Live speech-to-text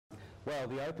Well,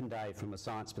 the Open Day from a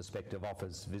science perspective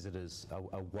offers visitors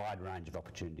a wide range of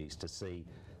opportunities to see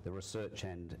the research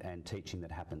and teaching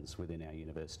that happens within our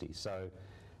university. So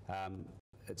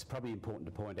it's probably important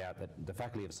to point out that the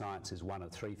Faculty of Science is one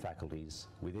of 3 faculties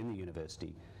within the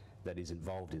university that is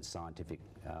involved in scientific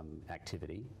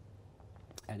activity.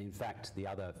 And in fact, the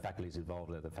other faculties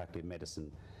involved are the Faculty of Medicine,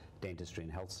 Dentistry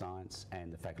and Health Science,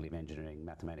 and the Faculty of Engineering,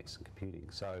 Mathematics and Computing.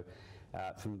 So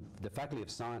from the Faculty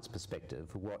of Science perspective,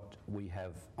 what we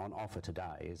have on offer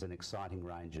today is an exciting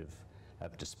range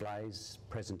of displays,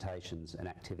 presentations and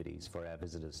activities for our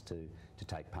visitors to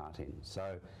take part in.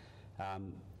 So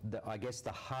I guess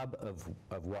the hub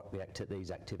of what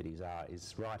these activities are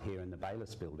is right here in the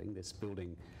Bayliss building. This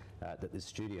building that this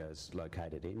studio is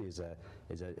located in is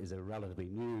a relatively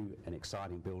new and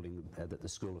exciting building that the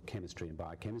School of Chemistry and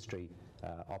Biochemistry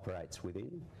operates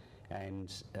within,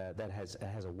 and that has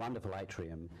a wonderful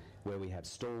atrium where we have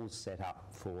stalls set up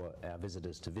for our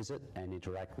visitors to visit and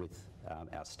interact with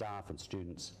our staff and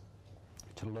students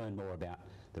to learn more about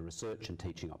the research and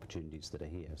teaching opportunities that are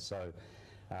here. So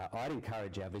I'd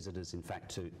encourage our visitors, in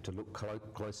fact, to look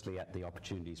closely at the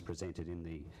opportunities presented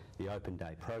in the Open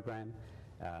Day program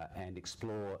and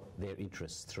explore their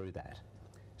interests through that.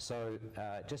 So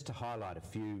just to highlight a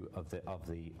few of the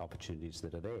opportunities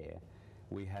that are there,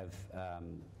 we have,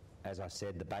 as I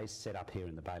said, the base set up here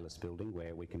in the Bayliss building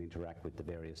where we can interact with the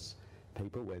various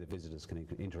people, where the visitors can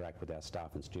interact with our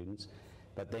staff and students.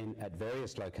 But then at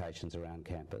various locations around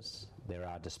campus, there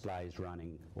are displays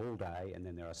running all day, and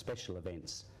then there are special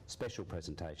events, special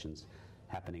presentations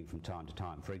happening from time to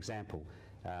time. For example,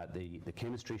 the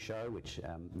chemistry show, which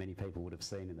many people would have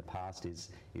seen in the past,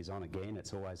 is on again.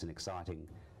 It's always an exciting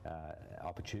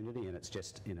opportunity, and it's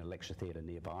just in a lecture theatre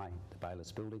nearby, the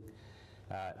Bayliss building.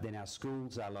 Then our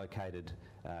schools are located,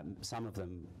 some of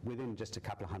them within just a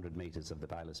couple of 100 metres of the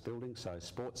Bayliss building. So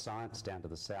sports science down to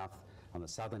the south, on the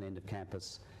southern end of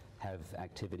campus, have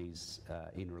activities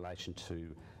in relation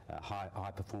to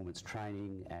high performance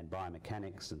training and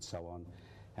biomechanics and so on.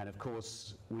 And of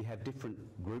course, we have different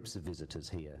groups of visitors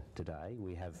here today.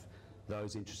 We have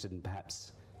those interested in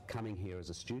perhaps coming here as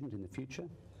a student in the future,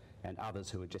 and others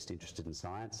who are just interested in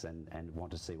science and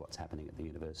want to see what's happening at the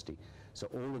university. So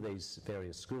all of these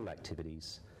various school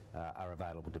activities are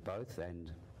available to both,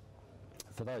 and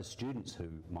for those students who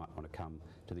might want to come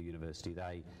to the university,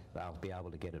 they'll be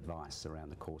able to get advice around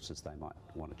the courses they might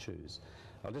want to choose.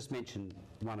 I'll just mention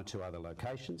 1 or 2 other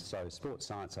locations. So sports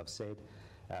science, I've said,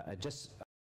 just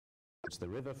across the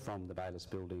river from the Bayliss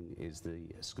building is the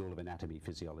School of Anatomy,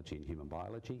 Physiology and Human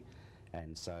Biology.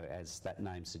 And so, as that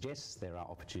name suggests, there are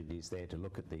opportunities there to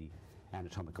look at the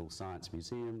Anatomical Science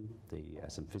Museum,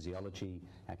 some physiology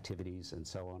activities and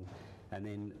so on. And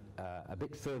then a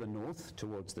bit further north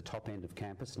towards the top end of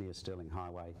campus near Stirling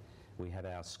Highway, we have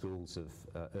our schools of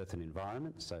Earth and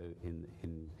Environment. So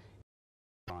in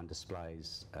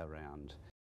displays around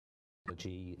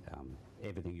biology,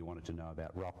 everything you wanted to know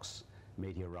about rocks,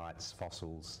 meteorites,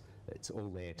 fossils, it's all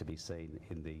there to be seen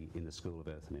in the School of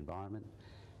Earth and Environment.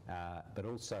 But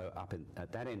also up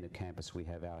at that end of campus we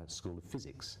have our School of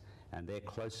Physics, and they're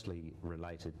closely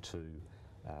related to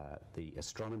the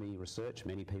astronomy research.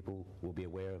 Many people will be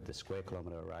aware of the Square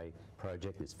Kilometre Array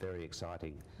project, this very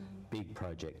exciting big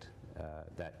project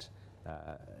that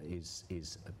is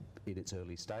in its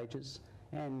early stages,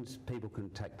 and people can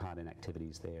take part in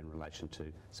activities there in relation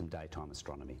to some daytime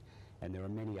astronomy. And there are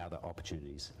many other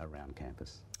opportunities around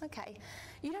campus. Okay.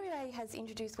 UWA has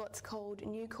introduced what's called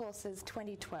New Courses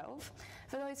 2012.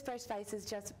 For those fresh faces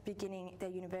just beginning their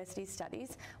university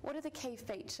studies, what are the key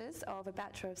features of a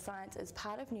Bachelor of Science as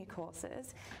part of New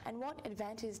Courses, and what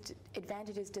advantages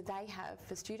do they have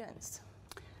for students?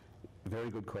 Very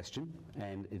good question,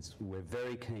 and we're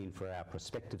very keen for our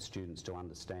prospective students to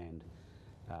understand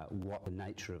what the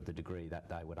nature of the degree that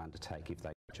they would undertake if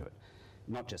they graduate.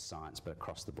 Not just science, but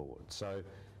across the board. So,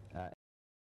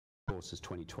 Courses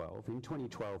 2012. In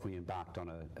 2012, we embarked on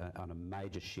a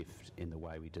major shift in the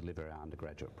way we deliver our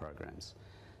undergraduate programs.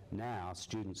 Now,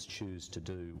 students choose to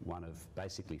do one of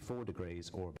basically 4 degrees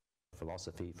or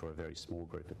philosophy for a very small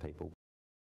group of people.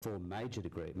 4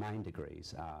 main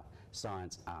degrees are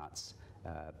science, arts,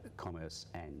 commerce,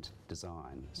 and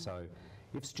design. So,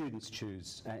 if students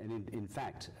choose, and in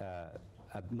fact,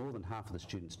 more than half of the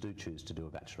students do choose to do a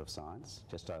Bachelor of Science,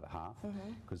 just over half,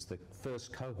 because the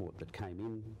first cohort that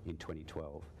came in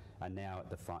 2012 are now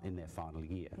in their final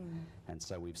year. And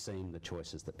so we've seen the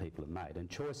choices that people have made. And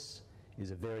choice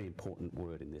is a very important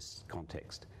word in this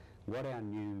context. What our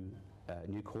new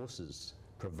courses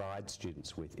provide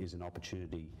students with is an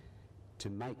opportunity to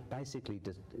basically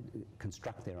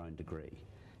construct their own degree.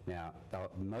 Now,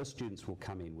 most students will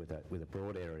come in with a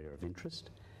broad area of interest,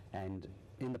 and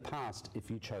in the past,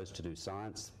 if you chose to do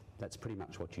science, that's pretty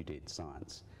much what you did,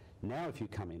 science. Now, if you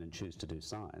come in and choose to do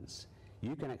science,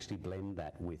 you can actually blend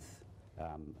that with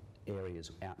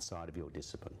areas outside of your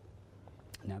discipline.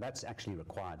 Now, that's actually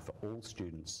required for all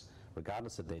students,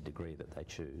 regardless of their degree that they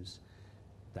choose.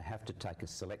 They have to take a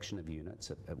selection of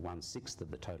units at 1/6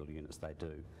 of the total units they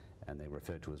do, and they're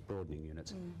referred to as broadening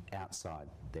units, outside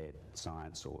their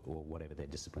science or whatever their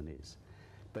discipline is.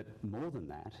 But more than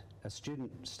that, a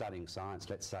student studying science,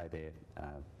 let's say they're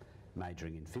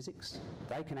majoring in physics,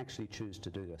 they can actually choose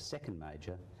to do a second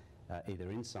major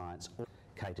either in science or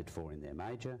catered for in their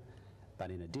major, but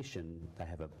in addition they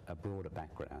have a broader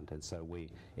background, and so we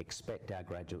expect our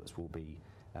graduates will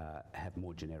have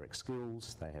more generic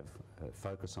skills, they have a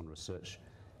focus on research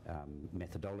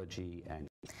methodology. And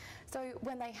so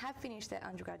when they have finished their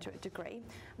undergraduate degree,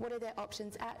 what are their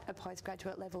options at a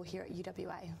postgraduate level here at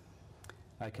UWA?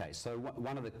 Okay, so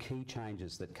one of the key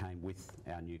changes that came with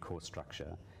our new course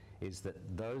structure is that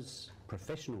those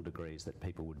professional degrees that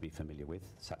people would be familiar with,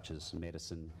 such as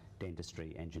medicine,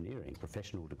 dentistry, engineering,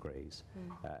 professional degrees,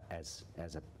 as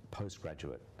a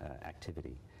postgraduate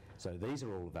activity. So these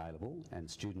are all available, and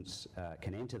students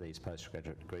can enter these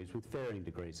postgraduate degrees with varying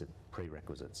degrees of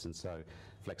prerequisites, and so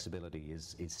flexibility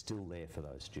is still there for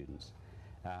those students.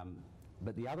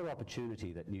 But the other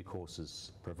opportunity that new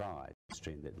courses provide,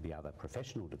 in the other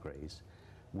professional degrees,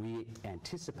 we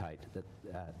anticipate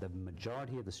that the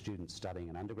majority of the students studying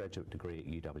an undergraduate degree at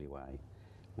UWA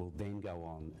will then go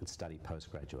on and study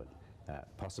postgraduate,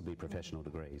 possibly professional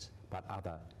degrees, but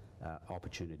other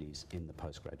opportunities in the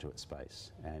postgraduate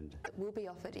space. And it will be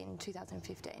offered in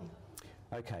 2015.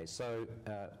 Okay, so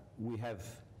we have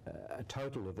a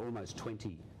total of almost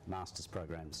 20 master's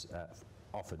programs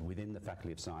offered within the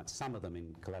Faculty of Science, some of them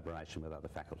in collaboration with other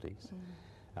faculties.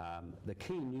 The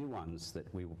key new ones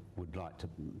that we would like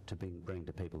to bring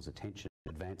to people's attention: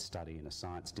 advanced study in a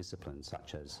science discipline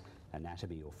such as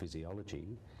anatomy or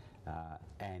physiology,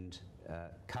 and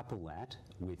couple that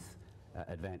with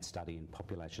advanced study in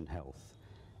population health.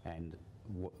 And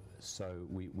so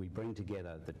we bring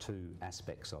together the two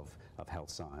aspects of health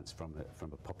science from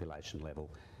a population level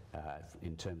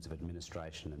in terms of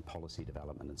administration and policy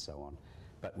development and so on,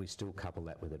 but we still couple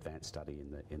that with advanced study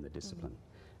in the discipline.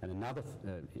 And another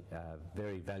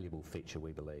very valuable feature,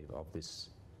 we believe, of this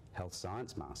health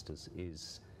science masters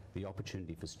is the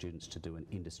opportunity for students to do an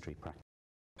industry practice.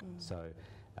 So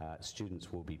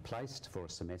students will be placed for a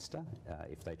semester,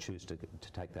 if they choose to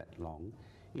take that long,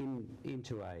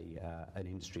 into an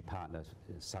industry partner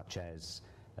such as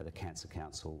the Cancer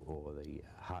Council or the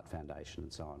Heart Foundation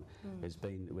and so on. There's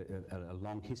been a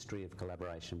long history of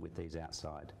collaboration with these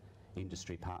outside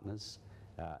industry partners,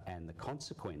 and the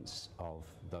consequence of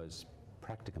those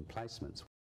practicum placements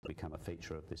become a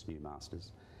feature of this new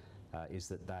masters is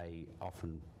that they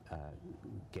often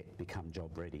become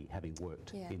job ready, having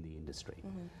worked in the industry.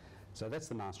 So that's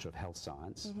the Master of Health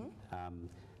Science.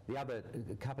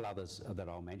 A couple others that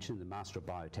I'll mention: the Master of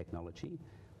Biotechnology.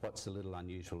 What's a little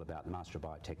unusual about the Master of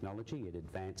Biotechnology? It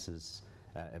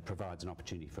it provides an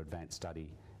opportunity for advanced study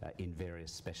in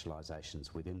various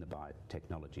specialisations within the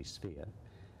biotechnology sphere.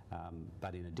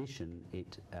 But in addition,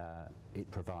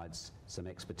 it provides some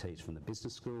expertise from the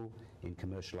business school in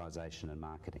commercialisation and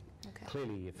marketing. Okay.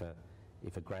 Clearly,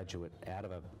 if a graduate out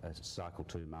of a Cycle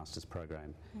 2 Masters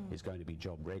program is going to be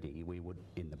job ready, we would,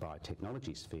 in the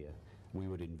biotechnology sphere, we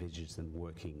would envisage them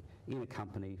working in a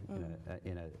company,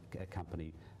 in a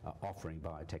company offering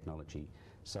biotechnology.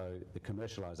 So the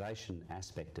commercialisation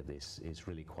aspect of this is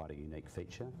really quite a unique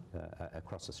feature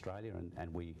across Australia,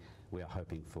 and we are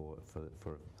hoping for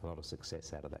a lot of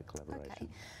success out of that collaboration. Okay.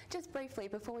 Just briefly,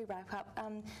 before we wrap up,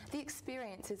 the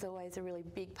experience is always a really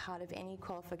big part of any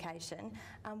qualification.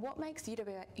 What makes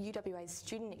UWA's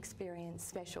student experience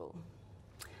special?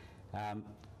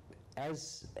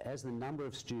 As the number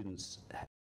of students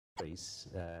increase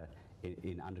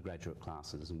in undergraduate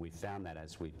classes, and we've found that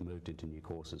as we've moved into new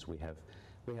courses, we have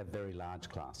very large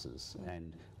classes,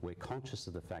 and we're conscious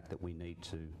of the fact that we need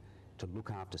to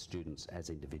look after students as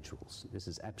individuals. This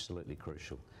is absolutely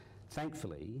crucial.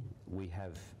 Thankfully, we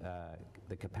have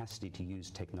the capacity to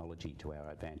use technology to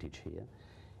our advantage here,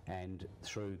 and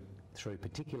through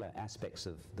particular aspects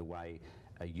of the way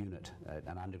a unit,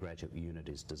 an undergraduate unit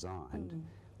is designed,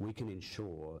 we can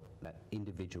ensure that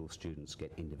individual students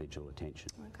get individual attention.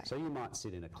 Okay. So you might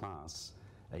sit in a class,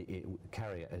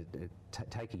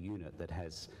 take a unit that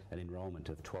has an enrolment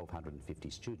of 1,250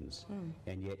 students,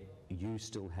 and yet you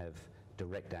still have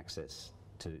direct access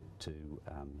to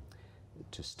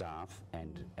staff,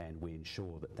 and we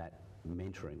ensure that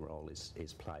mentoring role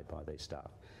is played by these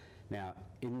staff. Now,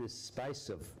 in this space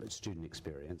of student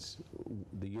experience,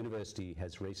 the university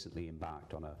has recently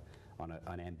embarked on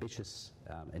an ambitious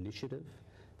initiative,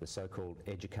 the so-called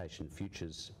Education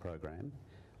Futures program,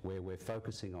 where we're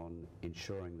focusing on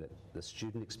ensuring that the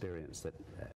student experience that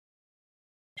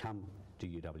come to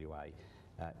UWA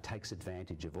takes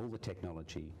advantage of all the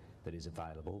technology that is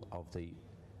available,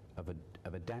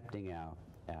 of adapting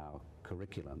our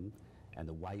curriculum and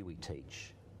the way we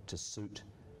teach to suit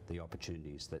the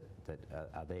opportunities that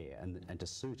are there, and to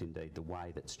suit indeed the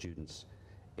way that students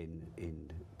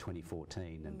in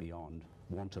 2014 and beyond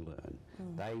want to learn.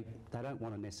 They don't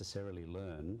want to necessarily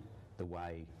learn the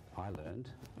way I learned,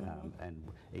 and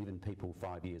even people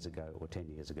 5 years ago or 10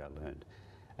 years ago learned.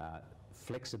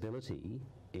 Flexibility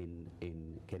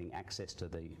in getting access to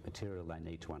the material they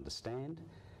need to understand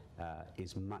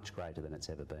is much greater than it's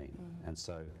ever been, and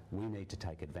so we need to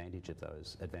take advantage of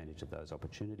those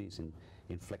opportunities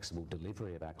in flexible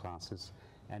delivery of our classes,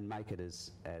 and make it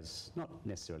as not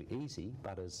necessarily easy,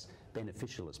 but as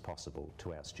beneficial as possible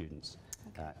to our students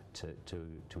to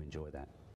enjoy that.